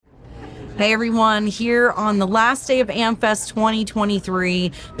Hey everyone, here on the last day of AmFest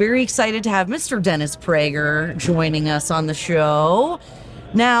 2023. Very excited to have Mr. Dennis Prager joining us on the show.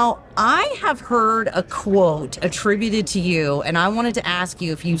 Now, I have heard a quote attributed to you, and I wanted to ask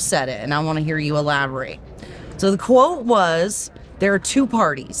you if you said it, and I want to hear you elaborate. So the quote was, there are two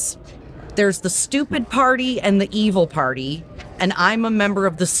parties. There's the stupid party and the evil party, and I'm a member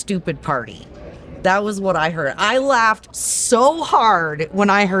of the stupid party. That was what I heard. I laughed so hard when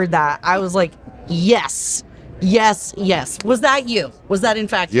I heard that. I was like, yes, yes, yes. Was that you? Was that in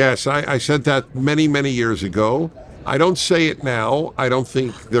fact you? Yes, I said that many, many years ago. I don't say it now. I don't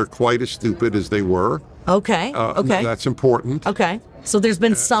think they're quite as stupid as they were. Okay, okay. That's important. Okay. So there's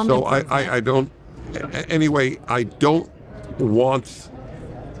been some... So I don't... Anyway, I don't want...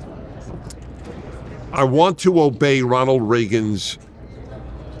 I want to obey Ronald Reagan's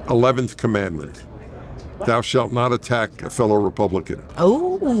 11th commandment. Thou shalt not attack a fellow Republican.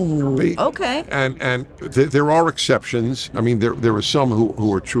 Oh, okay. And there are exceptions. I mean, there are some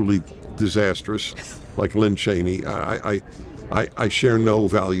who are truly disastrous, like Lynn Cheney. I share no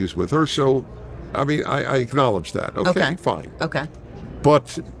values with her, so I mean, I acknowledge that. Okay, fine. Okay. But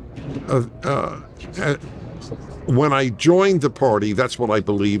when I joined the party, that's what I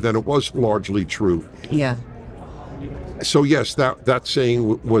believed, and it was largely true. Yeah. So yes, that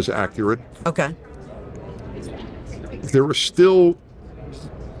saying was accurate. Okay. There are still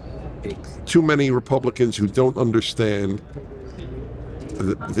too many Republicans who don't understand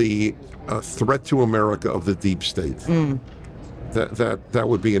the threat to America of the deep state. That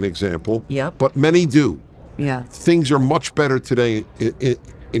would be an example. Yep. But many do. Yeah. Things are much better today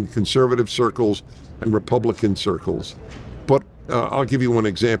in conservative circles and Republican circles. But I'll give you one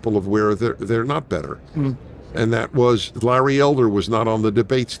example of where they're not better. And that was Larry Elder was not on the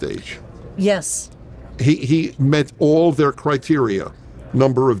debate stage. Yes. He met all their criteria: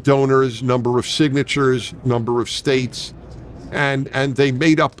 number of donors, number of signatures, number of states, and they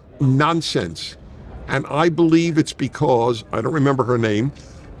made up nonsense. And I believe it's because, I don't remember her name,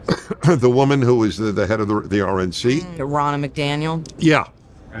 the woman who is the head of the RNC. Ronna McDaniel. Yeah.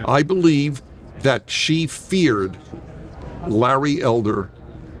 I believe that she feared Larry Elder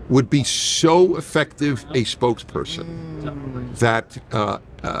would be so effective a spokesperson that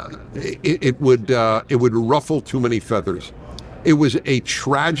it would ruffle too many feathers. It was a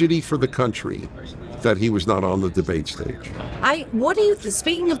tragedy for the country that he was not on the debate stage.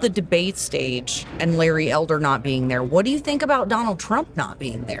 Speaking of the debate stage and Larry Elder not being there, what do you think about Donald Trump not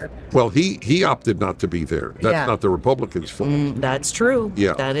being there? Well, he opted not to be there. That's not the Republicans' fault. That's true.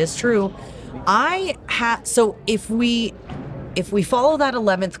 Yeah. That is true. So if we follow that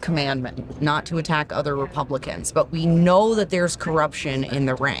 11th commandment, not to attack other Republicans, but we know that there's corruption in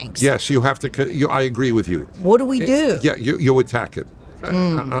the ranks. Yes, you have to. I agree with you. What do we do? Yeah, you attack it.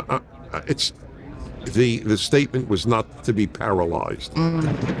 It's the statement was not to be paralyzed.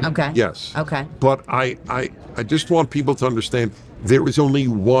 Okay. Yes. Okay. But I just want people to understand there is only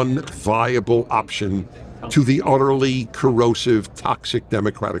one viable option to the utterly corrosive, toxic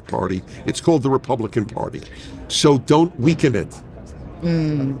Democratic Party. It's called the Republican Party. So don't weaken it.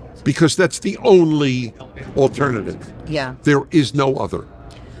 Because that's the only alternative. Yeah. There is no other.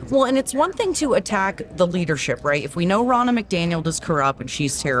 Well, and it's one thing to attack the leadership, right? If we know Ronna McDaniel is corrupt and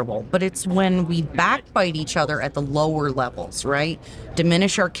she's terrible, but it's when we backbite each other at the lower levels, right?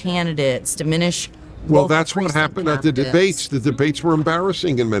 Diminish our candidates, diminish... Well, that's what happened at the debates. The debates were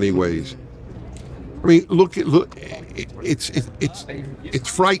embarrassing in many ways. I mean, look. It's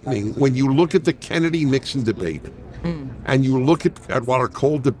frightening when you look at the Kennedy-Nixon debate, and you look at what are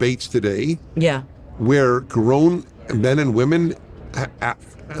called debates today. Yeah. Where grown men and women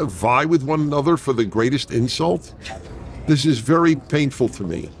vie with one another for the greatest insult. This is very painful to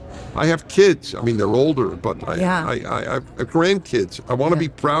me. I have kids. I mean, they're older, but I have grandkids. I want to be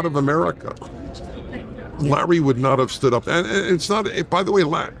proud of America. Larry would not have stood up, and it's not. By the way,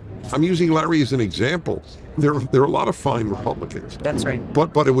 I'm using Larry as an example. There are a lot of fine Republicans. That's right.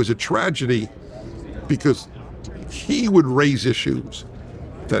 But it was a tragedy because he would raise issues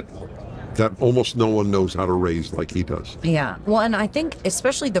that almost no one knows how to raise like he does. Yeah. Well, and I think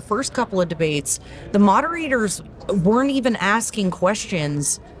especially the first couple of debates, the moderators weren't even asking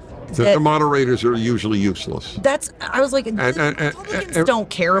questions. The moderators are usually useless. I was like, Republicans don't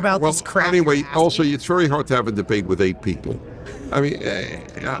care about this crap. Anyway, also, it's very hard to have a debate with 8 people. I mean,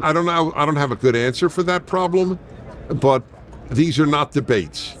 I don't know. I don't have a good answer for that problem, but these are not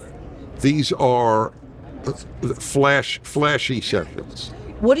debates. These are flashy sessions.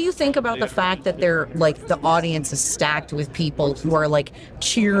 What do you think about the fact that they're like the audience is stacked with people who are like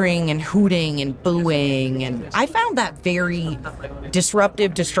cheering and hooting and booing? And I found that very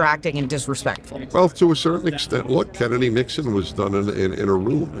disruptive, distracting, and disrespectful. Well, to a certain extent, look, Kennedy Nixon was done in a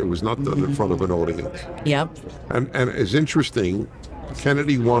room. It was not done in front of an audience. Yep. And it's interesting,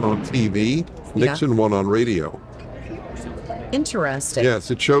 Kennedy won on TV, Nixon won on radio. Interesting. Yes,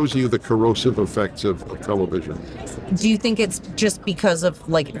 it shows you the corrosive effects of television. Do you think it's just because of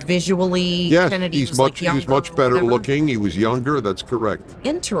like visually? Yes, Kennedy he's was, like, much younger, better whatever? looking. He was younger. That's correct.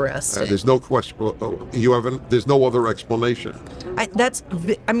 Interesting. There's no question. There's no other explanation.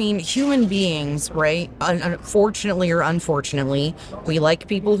 I mean, human beings, right? Unfortunately or unfortunately, we like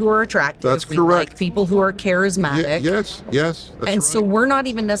people who are attractive. That's we correct. like people who are charismatic. Yes. That's and right. so we're not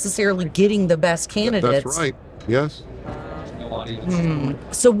even necessarily getting the best candidates. That's right. Yes.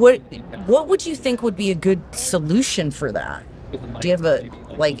 So what would you think would be a good solution for that? Do you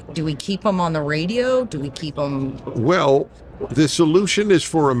have do we keep them on the radio? Do we keep them? Well, the solution is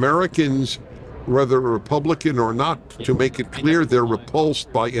for Americans, whether Republican or not, to make it clear they're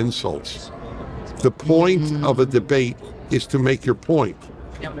repulsed by insults. The point of a debate is to make your point,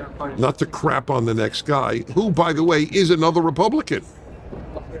 not to crap on the next guy, who, by the way, is another Republican.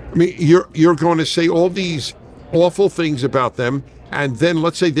 I mean, you're going to say all these awful things about them, and then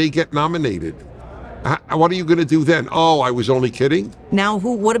let's say they get nominated. What are you going to do then? Oh, I was only kidding. Now,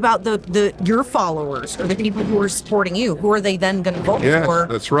 what about your followers or the people who are supporting you? Who are they then going to vote Yes, for?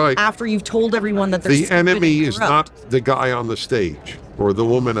 that's right. After you've told everyone that they're The stupid and enemy is corrupt? not the guy on the stage or the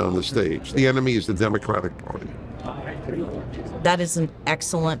woman on the stage. The enemy is the Democratic Party. That is an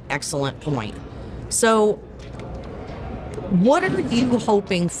excellent, excellent point. So, what are you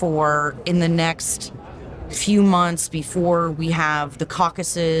hoping for in the next few months before we have the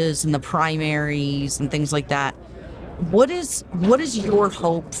caucuses and the primaries and things like that? What is your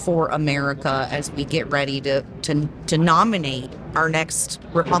hope for America as we get ready to nominate our next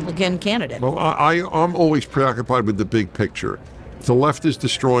Republican candidate? Well, I'm always preoccupied with the big picture. The left is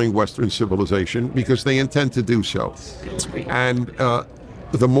destroying Western civilization because they intend to do so. And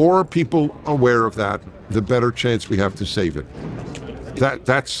the more people aware of that, the better chance we have to save it.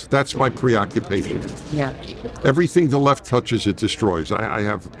 That's my preoccupation. Yeah. Everything the left touches, it destroys. I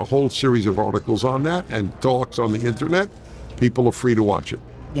have a whole series of articles on that and talks on the internet. People are free to watch it.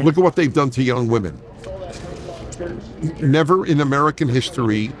 Yeah. Look at what they've done to young women. Never in American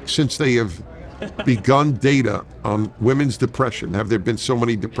history, since they have begun data on women's depression, have there been so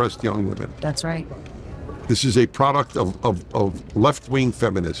many depressed young women. That's right. This is a product of left-wing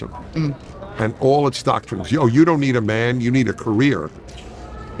feminism and all its doctrines. You don't need a man, you need a career.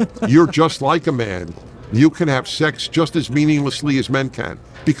 You're just like a man. You can have sex just as meaninglessly as men can,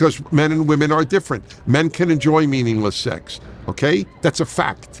 because men and women are different. Men can enjoy meaningless sex, okay? That's a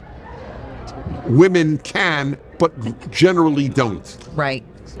fact. Women can, but generally don't. Right.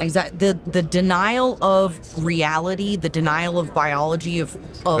 Exactly. The denial of reality, the denial of biology, of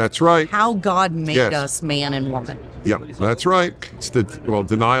That's right. how God made Yes. us man and woman. Yeah, that's right.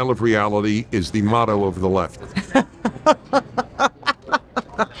 Denial of reality is the motto of the left.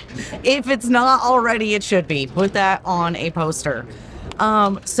 If it's not already, it should be. Put that on a poster.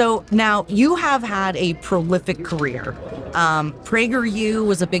 So now you have had a prolific career. PragerU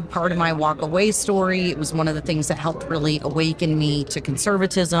was a big part of my walk away story. It was one of the things that helped really awaken me to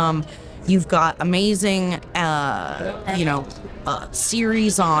conservatism. You've got amazing,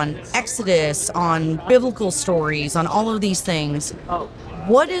 series on Exodus, on biblical stories, on all of these things.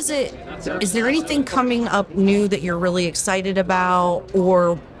 What is it? Is there anything coming up new that you're really excited about,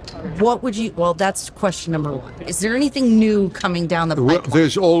 or what would you? Well, that's question number one. Is there anything new coming down the pipeline?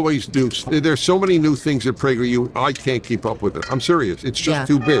 There's always new. There's so many new things at PragerU. I can't keep up with it. I'm serious. It's just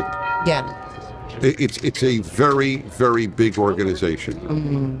too big. Yeah. It's a very, very big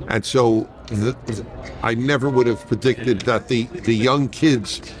organization. And so I never would have predicted that the young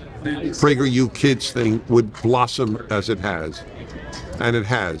kids, PragerU kids thing would blossom as it has. And it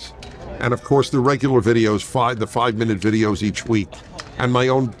has. And of course, the regular videos, the 5-minute videos each week, and my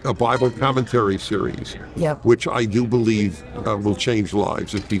own Bible commentary series, which I do believe will change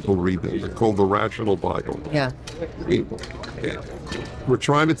lives if people read them. They're called the Rational Bible. Yeah. We're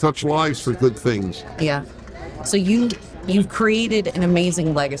trying to touch lives for good things. Yeah. So you've created an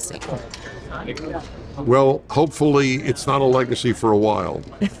amazing legacy. Well, hopefully it's not a legacy for a while.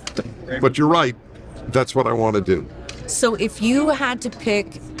 But you're right. That's what I want to do. So if you had to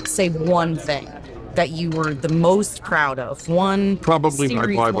pick, say, one thing that you were the most proud of, one Probably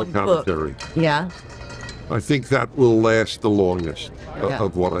series, my Bible one book. commentary. Yeah. I think that will last the longest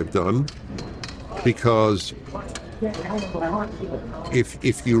of what I've done, because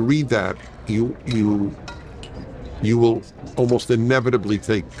if you read that, you will almost inevitably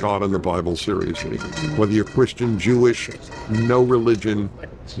take God and the Bible seriously. Whether you're Christian, Jewish, no religion,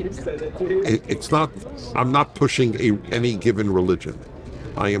 it's not. I'm not pushing any given religion.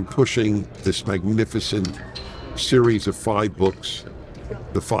 I am pushing this magnificent series of 5 books,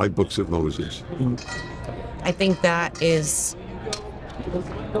 the 5 books of Moses. I think that is,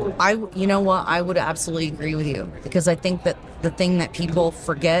 you know what, I would absolutely agree with you, because I think that the thing that people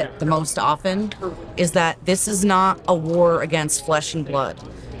forget the most often is that this is not a war against flesh and blood.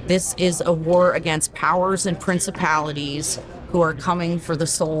 This is a war against powers and principalities who are coming for the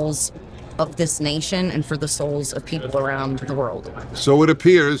souls of this nation and for the souls of people around the world. So it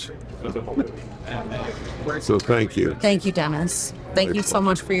appears. So thank you. Thank you, Dennis. Thank you so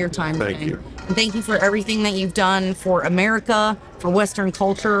much for your time today. Thank you. And thank you for everything that you've done for America, for Western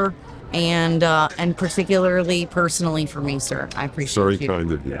culture, and particularly personally for me, sir. I appreciate Very you.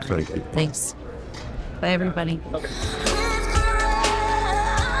 kind of you. Thank you. Thanks. Bye, everybody.